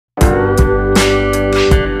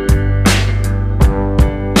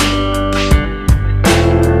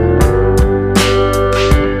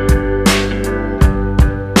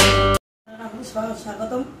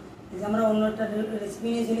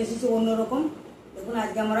দেখুন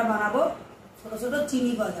আজকে আমরা বানাবো ছোট ছোট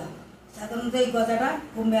চিনি গজা। সাধারণত এই গজাটা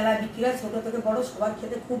খুব মেলা বিক্রি হয়, ছোটো থেকে বড় সবার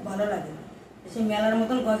খেতে খুব ভালো লাগে। সেই মেলার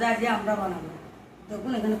মতন গজা আজকে আমরা বানাবো।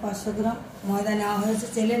 দেখুন এখানে 500 গ্রাম ময়দা নেওয়া হয়েছে,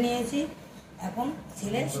 চেলে নিয়েছি। এখন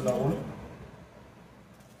ছেলে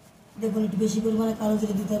দেখুন একটু বেশি পরিমাণে কালো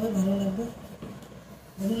জিরে দিতে হবে, ভালো লাগবে।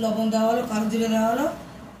 দেখুন লবণ দেওয়া হলো, কালো জিরে দেওয়া হলো।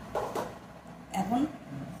 এখন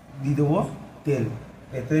দিয়ে দেবো তেল।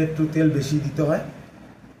 এতে একটু তেল বেশি দিতে হয়,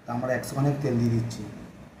 তা আমরা 100 খানিক তেল দিয়ে দিচ্ছি।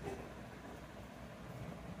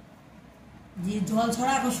 দিয়ে জল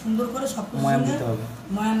ছড়া এখন সুন্দর করে সব কিছু ময়াম দিতে হবে,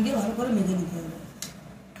 ময়াম দিয়ে ভালো করে মেখে নিতে হবে।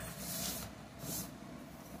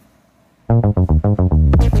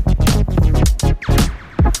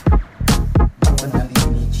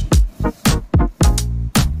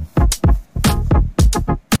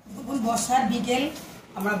 বর্ষার বিকেল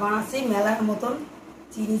আমরা বানাচ্ছি মেলার মতন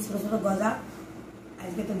চিনি ছোটো ছোটো গজা।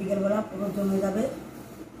 আজকে তো বিকেলবেলা পুরো জমে যাবে।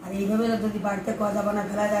 আর এইভাবে যদি বাড়িতে গজা বানা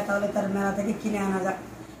ফেলা যায় তাহলে তার মেলা থেকে কিনে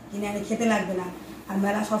এনে খেতে লাগবে না, আর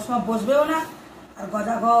মেলা সবসময় বসবেও না, আর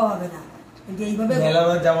গজা খাওয়া হবে না। কিন্তু এইভাবে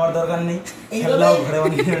যাওয়ার দরকার নেই,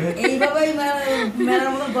 এইভাবেই মেলার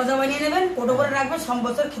মতন গজা বানিয়ে নেবেন, কোটো করে রাখবেন, সব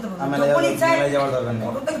বছর খেতে পারবেন। যখন ইচ্ছা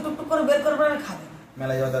কোটো থেকে টুকটুক করে বের করবেন, খাবেন।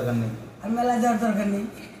 মেলা যাওয়ার দরকার নেই, আর মেলা যাওয়ার দরকার নেই।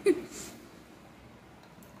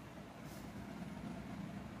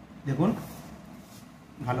 দেখুন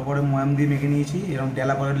ভালো করে ময়াম দিয়ে মেখে নিয়েছি। এরকম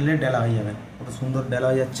ডেলা করে দিলে ডেলা হয়ে যাবে, কত সুন্দর ডেলা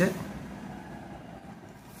হয়ে যাচ্ছে।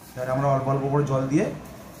 এবার আমরা অল্প অল্প করে জল দিয়ে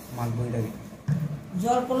মাখবো এটাকে।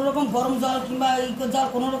 জল কোনো রকম গরম জল কিংবা জল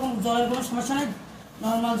কোনো রকম জলের কোনো সমস্যা নেই,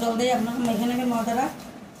 নর্মাল জল দিয়ে আপনারা মেখে নেবেন ময়দাটা।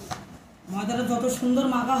 ময়দাটা যত সুন্দর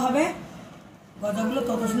মাখা হবে গজাগুলো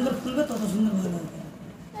তত সুন্দর ফুলবে, তত সুন্দর ভালো হবে।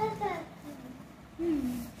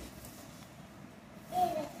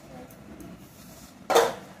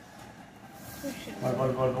 অল্প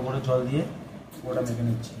অল্প অল্প করে জল দিয়ে ওটা মেখে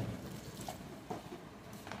নিচ্ছি।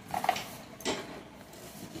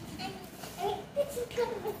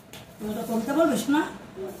 ওটা করতে পারবে শোনা?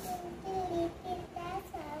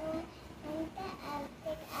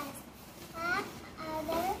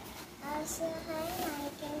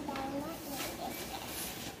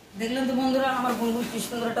 দেখলেন তো বন্ধুরা, আমার গুনগুন কি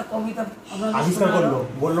সুন্দর একটা কবিতা আবিষ্কার করলো,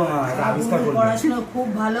 বললো না এটা আবিষ্কার করলো। পড়াশোনা খুব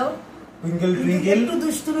ভালো, টুইঙ্কেল টুইঙ্কেল একটু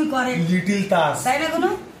দুষ্টুমি করে, লিটল স্টার, তাই না? কোনো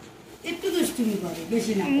একটু দুষ্টুমি করে,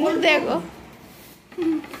 বেশি না। মুখ দেখো,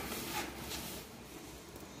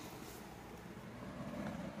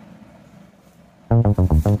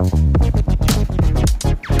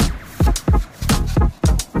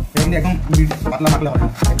 এখন পাতলা মাখলে হবে না,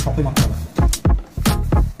 শক্ত মাখতে হবে।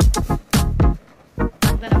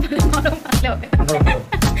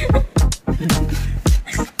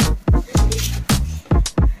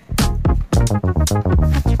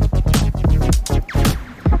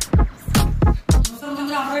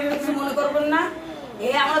 মনে করবেন না,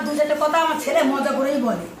 আমরা দু চারটে কথা আমার ছেলে মজা করেই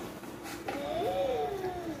বলে।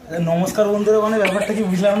 নমস্কার বন্ধুরা, মানে ব্যাপারটা কি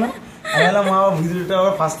বুঝলাম না। আমি বললাম মা ভিডিওটা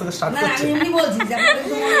আবার ফার্স্ট থেকে স্টার্ট করছি। আমি এমনি বলছি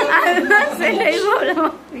সেটাই বললাম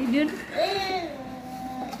ভিডিও।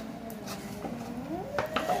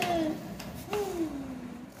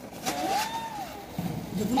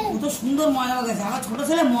 দেখুন কত সুন্দর ময়দা মাখা। আমার ছোট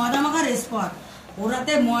ছেলে ময়দা মাখার এক্সপার্ট।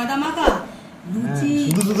 ওরাতে ময়দা মাখা, লুচি,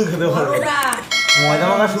 শুধু শুধু খেতে পারবে, ময়দা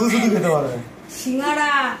মাখা শুধু শুধু খেতে পারবে,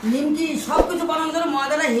 সিঙ্গাড়া, নিমকি সবকিছু বানানোর জন্য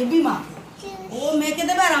ময়দাটা হেভি মাখে। ও মেখে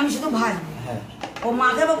দেবে আর আমি শুধু ভাজবো। ও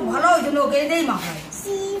মাখে ভালো, ওই জন্য ওকে দিয়েই মাখায়।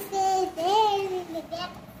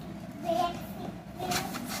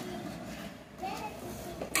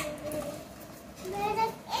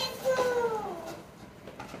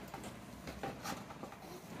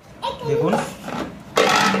 দেখুন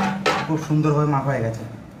খুব সুন্দরভাবে মাখা হয়ে গেছে।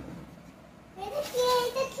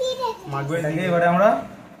 মাখবে এটাকে, এবারে আমরা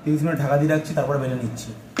 30 মিনিট ঢাকা দিয়ে রাখছি, তারপরে বেলে নিচ্ছি।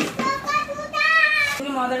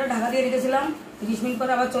 ময়দাটা ঢাকা দিয়ে রেখেছিলাম, 30 মিনিট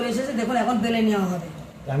পরে আবার চলে এসেছে। দেখুন এখন বেলে নেওয়া হবে।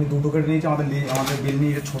 আমি দুটো কেটে নিয়েছি, আমাদের বেল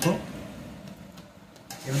নিয়ে ছোট।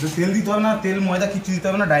 এবার তো তেল দিতে হবে না, তেল ময়দা কিছু দিতে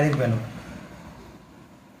হবে না, ডাইরেক্ট বেলো।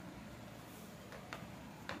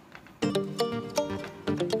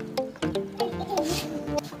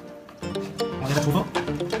 ময়দাটা ছোট,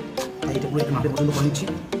 তাই এটা পুরো একটু মাপে পছন্দ করে নিচ্ছি।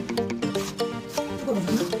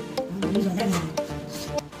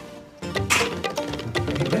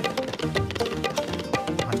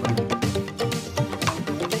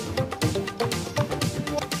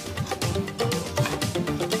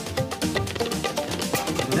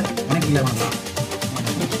 অনেক ক্লিয়ার বানাবো।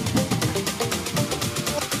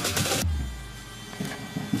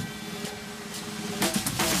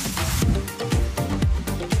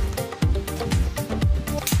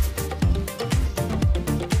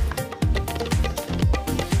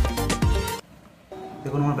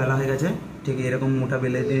 হয়ে গেছে, ঠিক এরকম মোটা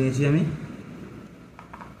বেলে নিয়েছি আমি।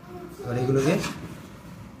 এবার এগুলোকে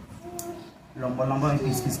লম্বা লম্বা আমি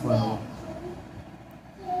পিস পিস করে নেবো।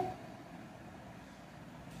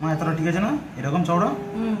 মা এতটা ঠিক আছে না? এরকম চওড়া?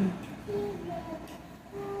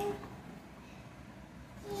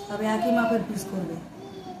 তবে একই মাপের পিস করবে।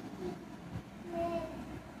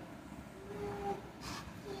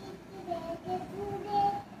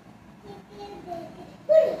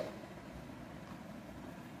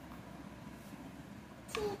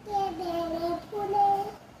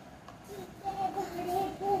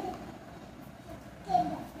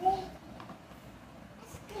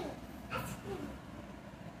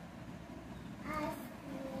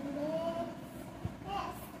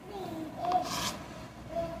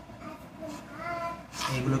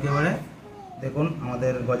 এইগুলোকে এবারে দেখুন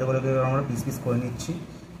আমাদের গজাগুলোকে আমরা পিস পিস করে নিচ্ছি।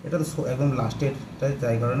 এটা তো একদম লাস্টেরটাই,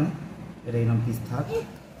 তাই কারণে এটা এরকম পিস থাক।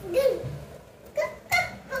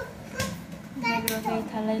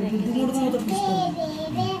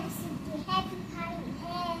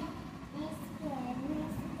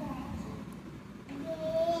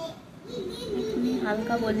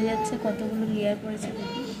 হালকা বোঝা যাচ্ছে কতগুলো লেয়ার পড়েছে।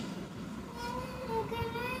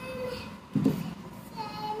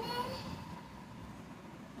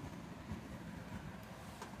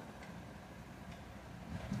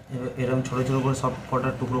 এরকম ছোটো ছোটো করে সব কটা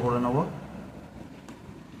টুকরো করে নেবো।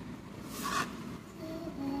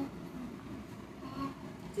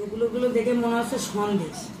 যেগুলোগুলো দেখে মনে হচ্ছে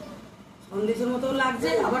সন্দেশ, সন্দেশের মতো লাগছে,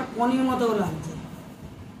 আবার পনির মতো লাগছে।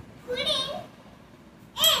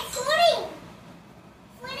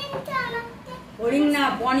 পনির না,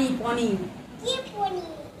 পনির, পনির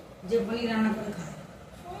যে পনির রান্না করে খায়।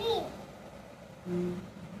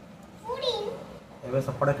 এবার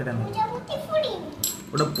সব কটা কেটে নেবো।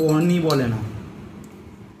 ওটা পনি বলে না।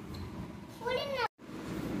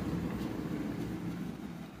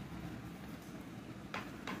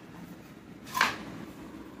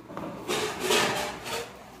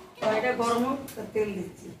 কড়াইটা গরম হোক, তেল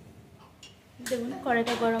দিচ্ছি। দেখুন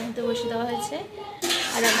কড়াইটা গরম হতে বসে দেওয়া হয়েছে,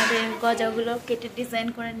 আর আমাদের গজাগুলো কেটে ডিজাইন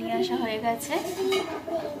করে নিয়ে আসা হয়ে গেছে।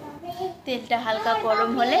 তেলটা হালকা গরম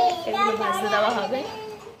হলে এগুলো ভাজতে দেওয়া হবে।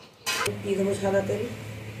 দিয়ে দেবো সাদা তেল।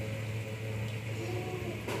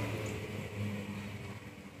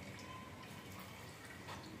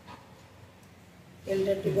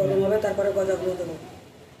 তেলটা একটু গরম হবে, তারপরে গজাগুলো দেবো।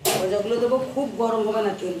 গজাগুলো দেবো, খুব গরম হবে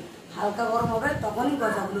না তেল, হালকা গরম হবে, তখনই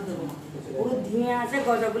গজাগুলো দেবো। পুরো ধিমে আছে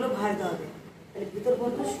গজাগুলো ভাজতে হবে, তাহলে ভিতর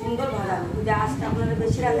পর্যন্ত সুন্দর ভাজা হবে। যদি আঁচটা আপনারা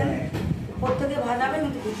বেশি রাখেন, উপর থেকে ভাজা হবে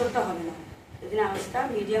কিন্তু ভিতরটা হবে না। যদি আঁচটা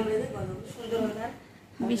মিডিয়াম রেখে গজাগুলো সুন্দর হবে।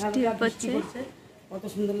 বৃষ্টি পড়ছে, কত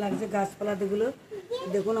সুন্দর লাগছে গাছপালাগুলো।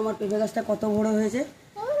 দেখুন আমার পেঁপে গাছটা কত বড় হয়েছে,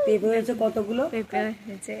 পেঁপে হয়েছে কতগুলো, পেঁপে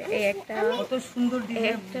হয়েছে এই একটা, কত সুন্দর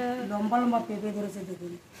একটা লম্বা লম্বা পেঁপে ধরেছে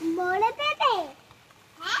দেখুন।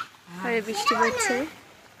 আর বৃষ্টি পড়ছে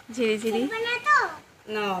ঝিরি ঝিরি।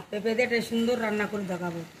 না, পেঁপে দিয়ে একটা সুন্দর রান্না করে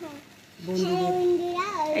দেখাবো বন্ধুদের।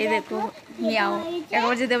 এই দেখো মিয়াও,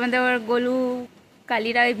 একবার যদি আমাদের আবার গোলু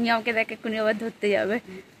কালিরা ওই মিয়াওকে দেখে এক্ষুনি আবার ধরতে যাবে।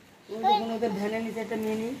 দেখুন ওদের ভ্যানের নিচে একটা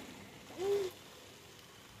নিয়ে নিই।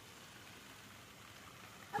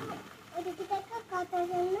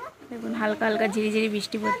 দেখুন হালকা হালকা ঝিরি ঝিরি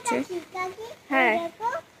বৃষ্টি পড়ছে। হ্যাঁ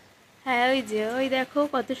হ্যাঁ, ওই যে ওই দেখো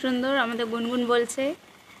কত সুন্দর আমাদের গুনগুন বলছে।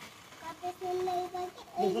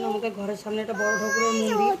 দেখুন আমাদের ঘরের সামনে একটা বড় ঠাকুরের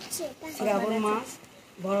মন্দির, শ্রাবণ মাস,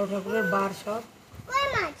 বড় ঠাকুরের বার সব।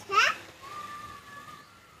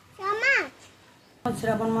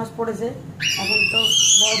 শ্রাবণ মাস পড়েছে, এখন তো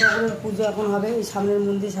বড় ঠাকুরের পুজো এখন হবে। এই সামনের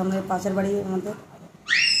মন্দির, সামনের পাশের বাড়ি আমাদের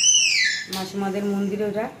মাসিমাদের মন্দির,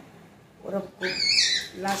 ওটা ওরা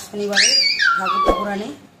লাস্ট শনিবারে ঠাকুর আনে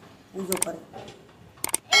পুজো করে।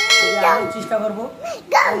 আমি চেষ্টা করবো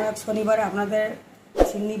কোনো এক শনিবারে আপনাদের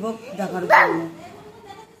চিমনি ভোগ দেখার জন্য।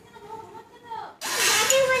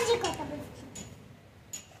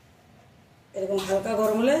 এরকম হালকা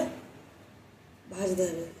গরম হলে ভাজতে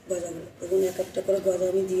হবে গজাগুলো। দেখুন এক একটা করে গজা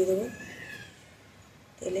আমি দিয়ে দেবো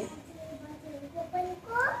তেলে।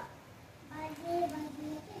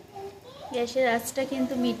 গ্যাসের আঁচটা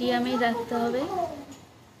কিন্তু মিডিয়ামেই রাখতে হবে।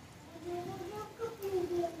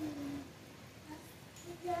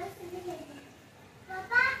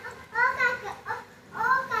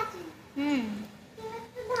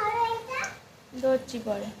 ধরছি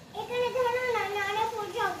পরে,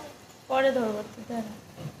 পরে ধরবো তো। দাঁড়া,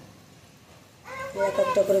 এক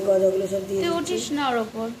একটা করে গজাগুলো সব দিয়ে তুই উঠিস না ওর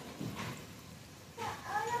ওপর।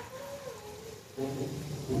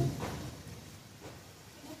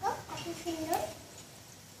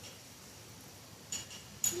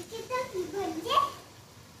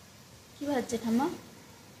 কি ভাজছে ঠাম্মা?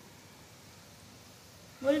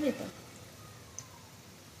 বলবি তো?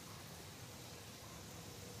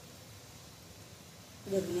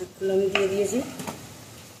 দেখুন একগুলো আমি দিয়ে দিয়েছি।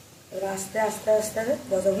 এবার আস্তে আস্তে আস্তে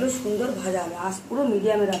গজাগুলো সুন্দর ভাজা হবে, আঁচ পুরো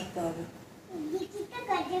মিডিয়ামে রাখতে হবে।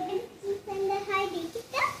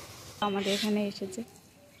 আমাদের এখানে এসেছে,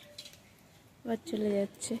 এবার চলে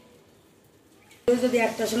যাচ্ছে। যদি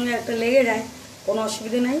একটার সঙ্গে একটা লেগে যায় কোনো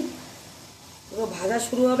অসুবিধা নাই, পুরো ভাজা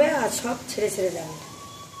শুরু হবে আর সব ছেড়ে ছেড়ে যাবে।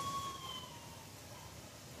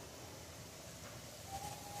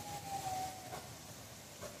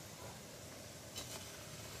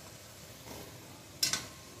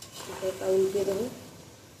 উল্টে দেবো।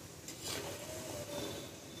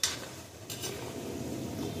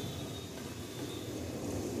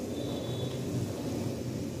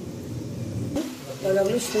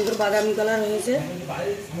 গজাগুলো সুন্দর বাদামি কালার হয়েছে,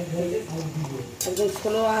 একদম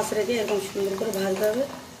স্লো আঁচ রেখে এরকম সুন্দর করে ভাজতে হবে।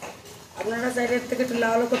 আপনারা চাইলে এর থেকে একটু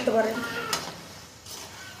লালও করতে পারেন।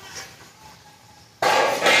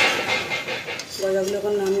 গজাগুলো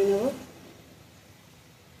এখন নামিয়ে নেব।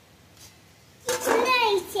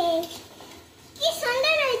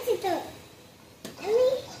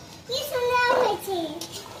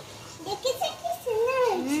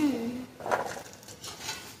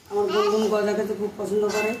 আমার গুনগুন গজা খেতে খুব পছন্দ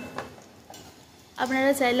করে।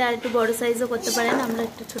 আপনারা চাইলে আর একটু বড় সাইজও করতে পারেন, আমরা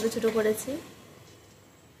একটু ছোট ছোট করেছি।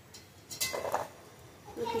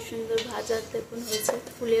 কি সুন্দর ভাজা দেখুন হয়েছে,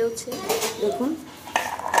 ফুলেওছে দেখুন।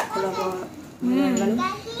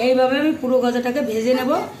 এইভাবে আমি পুরো গজাটাকে ভেজে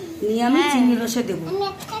নেব, নিয়ে আমি চিনি রসে দেবো।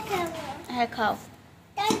 হ্যাঁ খাও।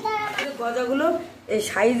 গজাগুলো এই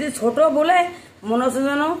সাইজে ছোট বলে মনে হচ্ছে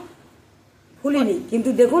যেন ফুলিনি,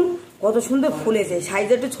 কিন্তু দেখুন কত সুন্দর ফুলেছে।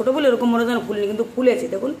 সাইজে একটু ছোট বলে এরকম মনে হয় যেন ফুলিনি, কিন্তু ফুলেছে।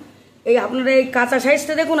 দেখুন এই আপনারা এই কাঁচা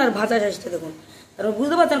সাইজটা দেখুন আর ভাজা সাইজটা দেখুন, তারপর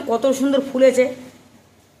বুঝতে পারছেন কত সুন্দর ফুলেছে।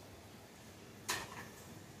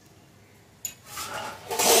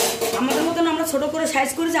 আমাদের মতন আমরা ছোট করে সাইজ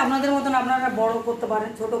করেছি, আপনাদের মতন আপনারা বড় করতে পারেন,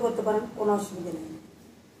 ছোট করতে পারেন, কোনো অসুবিধা নেই।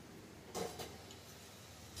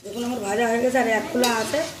 দেখুন আমার ভাজা হয়ে গেছে আর এক খোলা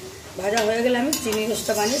আছে। ভাজা হয়ে গেলে আমি চিনি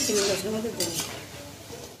রসটা বানিয়ে চিনি রসের মধ্যে দেবো।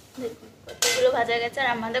 দেখুন কতগুলো ভাজা গেছে আর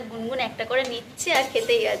আমাদের গুনগুন একটা করে নিচ্ছে আর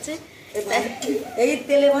খেতেই আছে। এই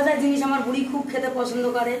তেলে ভাজা জিনিস আমার বুড়ি খুব খেতে পছন্দ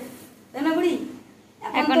করে, তাই না বুড়ি?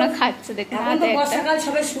 এখনো খাচ্ছে। দেখুন এখন তো বর্ষাকাল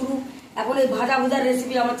সবে শুরু, এখন এই ভাজা ভুজার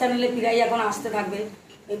রেসিপি আমার চ্যানেলে প্রায় এখন আসতে থাকবে।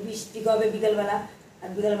 এই বৃষ্টি হবে বিকেলবেলা, আর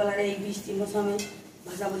বিকেলবেলার এই বৃষ্টির মৌসুমে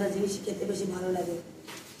ভাজা ভুজা জিনিস খেতে বেশি ভালো লাগে।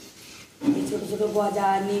 এই ছোটো ছোটো গজা,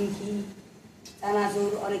 নিমকি,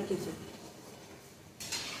 চানাচুর, অনেক কিছু।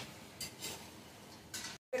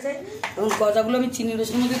 এখন গজাগুলো আমি চিনি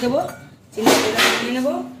রসের মধ্যে দেবো, চিনি দিয়ে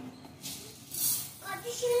নেবো।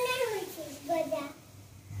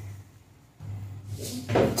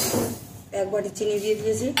 এক বাটি চিনি দিয়ে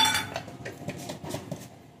দিয়েছি,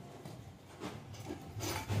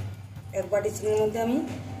 এক বাটি চিনির মধ্যে আমি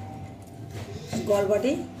গল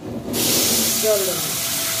বাটি জল দেবো।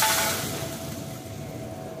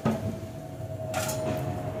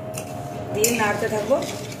 দিয়ে নাড়তে থাকবো,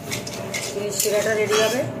 চিনির শিরাটা রেডি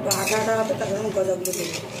হবে, তো আটা আটা হবে, তারপর আমি গজাগুলো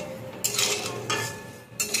দেবো।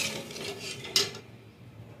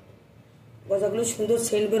 গজাগুলো সুন্দর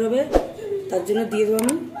সেন্ট বেরোবে, তার জন্য দিয়ে দেবো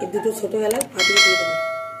আমি এই দুটো ছোটো এলাচ ফাটিয়ে দিয়ে দেবো।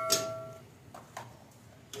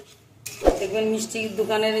 দেখবেন মিষ্টির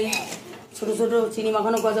দোকানের এই ছোটো ছোটো চিনি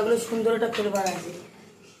মাখানো গজাগুলো সুন্দর একটা ফ্লেভার আছে,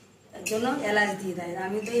 তার জন্য এলাচ দিয়ে দেয়।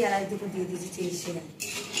 আমি তো এই এলাচ দুটো দিয়ে দিয়েছি চিনির শিরা।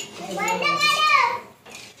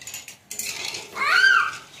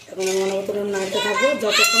 এখন আমি মনে মতো নাড়তে থাকবো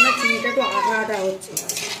যতক্ষণ না চিনিটা একটু আঠা আঠা হচ্ছে।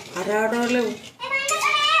 আঠা আঠা হলে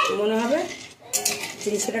মনে হবে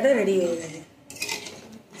চিনি শিরাটা রেডি হয়ে গেছে।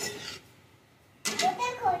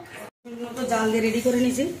 মতো জাল দিয়ে রেডি করে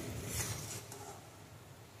নিয়েছি।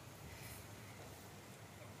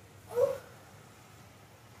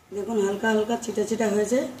 দেখুন হালকা হালকা ছিটা ছিটা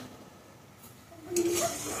হয়েছে।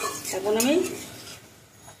 এখন আমি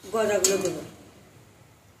গজাগুলো দেবো।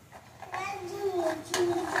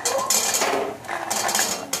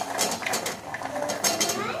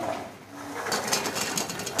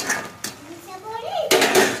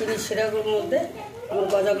 চিনির শিরাগুলোর মধ্যে আমার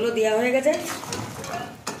গজাগুলো দেওয়া হয়ে গেছে।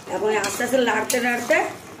 এখন আস্তে আস্তে নাড়তে নাড়তে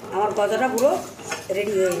আমার গজাটা পুরো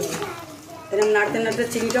রেডি হয়ে যাবে। এরকম নাড়তে নাড়তে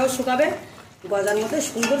চিনিটাও শুকাবে, গজার মধ্যে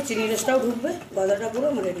সুন্দর চিনি রসটাও ঢুকবে, গজাটা পুরো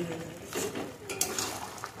আমার রেডি হয়ে যাবে।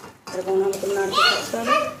 এরকম আমাকে নাড়তে থাকতে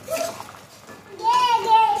হবে।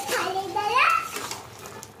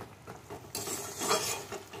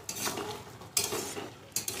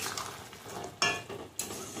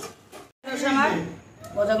 আমার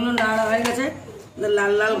গজাগুলো নাড়া হয়ে গেছে,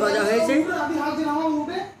 লাল লাল গজা হয়েছে।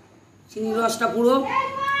 চিনির রসটা পুরো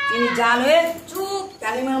চিনি জাল হয়ে চুপ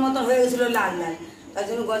কালিমের মতো হয়ে গেছিলো লাল লাল। তার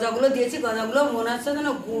জন্য গজাগুলো দিয়েছি। গজাগুলো মনে হচ্ছে যেন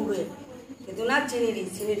গুড়ে, কিন্তু না চিনিরই।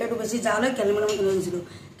 চিনিটা একটু বেশি জাল হয়, ক্যারামেলের মতো হয়েছিল।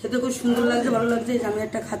 খেতে খুব সুন্দর লাগছে, ভালো লাগছে। আমি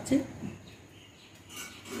একটা খাচ্ছি।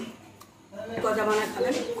 গজা বানায়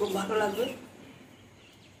খাবেন, খুব ভালো লাগবে।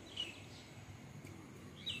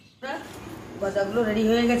 গজাগুলো রেডি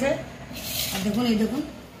হয়ে গেছে। আর দেখুন, এই দেখুন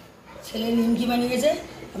ছেলে নিমকি বানিয়েছে।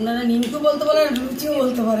 আপনারা নিমকিও বলতে পারেন, লুচিও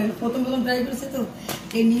বলতে পারেন। প্রথম ট্রাই করেছে তো।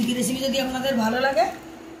 এই নিমকি রেসিপি যদি আপনাদের ভালো লাগে,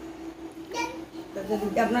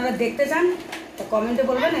 যদি আপনারা দেখতে চান তো কমেন্টে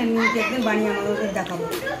বলবেন। এই নিমকি একদিন বানিয়ে আমাদের দেখাবো।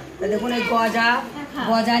 তা দেখুন এই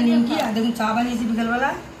গজা নিমকি, আর দেখুন চা বানিয়েছি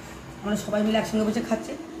বিকেলবেলা। আমরা সবাই মিলে একসঙ্গে বসে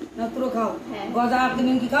খাচ্ছি। না তোরও খাও গজা, আপনি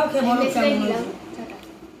নিমকি খাও, খেয়ে বলো কেমন হয়েছে।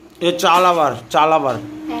 এ চাল আবার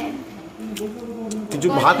কিছু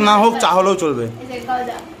ভাত না হোক, চা হলেও চলবে।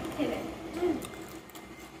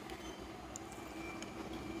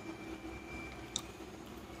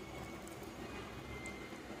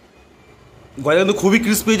 গজা কিন্তু খুবই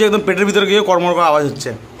ক্রিস্পি হয়েছে, একদম পেটের ভিতরে গিয়ে কর্মর করে আওয়াজ হচ্ছে।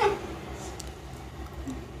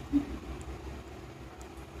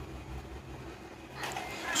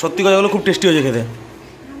 সত্যি গজাগুলো খুব টেস্টি হয়েছে খেতে।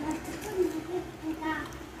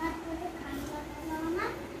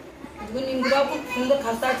 নিমকিটাও খুব সুন্দর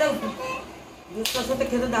খাস্তা আছে, দুধটার সাথে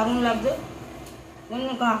খেতে দারুণ লাগছে।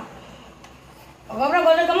 আপনার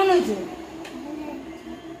গজা কেমন হয়েছে?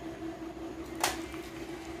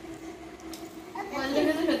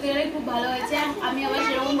 সত্যিকারে খুব ভালো হয়েছে। আমি আবার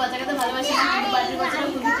সেরকম গজা খেতে ভালোবাসি না, কিন্তু বাড়ির গজাটা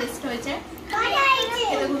খুবই টেস্ট হয়েছে,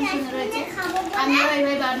 খেতে খুব সুন্দর হয়েছে। আপনারা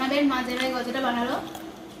এইভাবে বানাবেন, মা যেভাবে গজাটা বানালো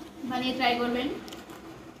বানিয়ে ট্রাই করবেন।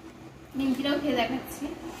 নিমকিটাও খেয়ে দেখাচ্ছি।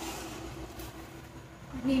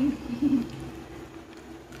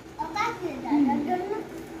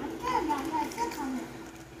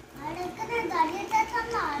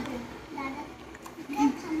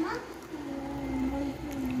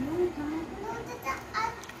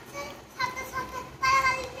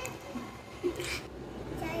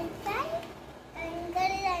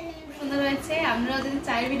 সুন্দর হয়েছে। আপনারা যদি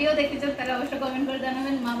চায়ের ভিডিও দেখতে চান তাহলে অবশ্যই কমেন্ট করে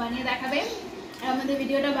জানাবেন, মা বানিয়ে দেখাবে। আর আমাদের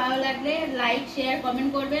ভিডিওটা ভালো লাগলে লাইক শেয়ার কমেন্ট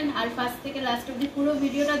করবেন, আর ফার্স্ট থেকে লাস্ট অবধি পুরো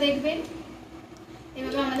ভিডিওটা দেখবেন।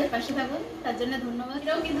 এভাবে আমাদের পাশে থাকুন, তার জন্য ধন্যবাদ।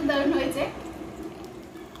 এটাও কিন্তু দারুণ হয়েছে।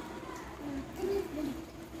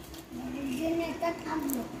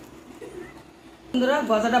 বন্ধুরা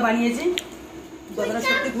গজাটা বানিয়েছি, গজাটা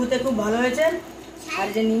সত্যি খেতে খুব ভালো হয়েছে। আর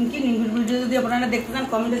যে নিমকির ভিডিও যদি আপনারা দেখতে চান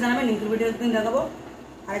কমেন্টে জানাবেন, নিমকির ভিডিও একদিন দেখাবো।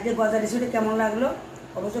 আর যে গজা রেসিপিটা কেমন লাগলো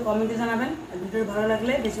অবশ্যই কমেন্টে জানাবেন। আর ভিডিও ভালো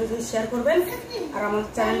লাগলে বেশি বেশি শেয়ার করবেন, আর আমাদের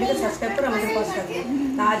চ্যানেলটিকে সাবস্ক্রাইব করে আমাদের পাশে থাকবেন।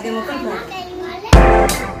 তা আজকের মতন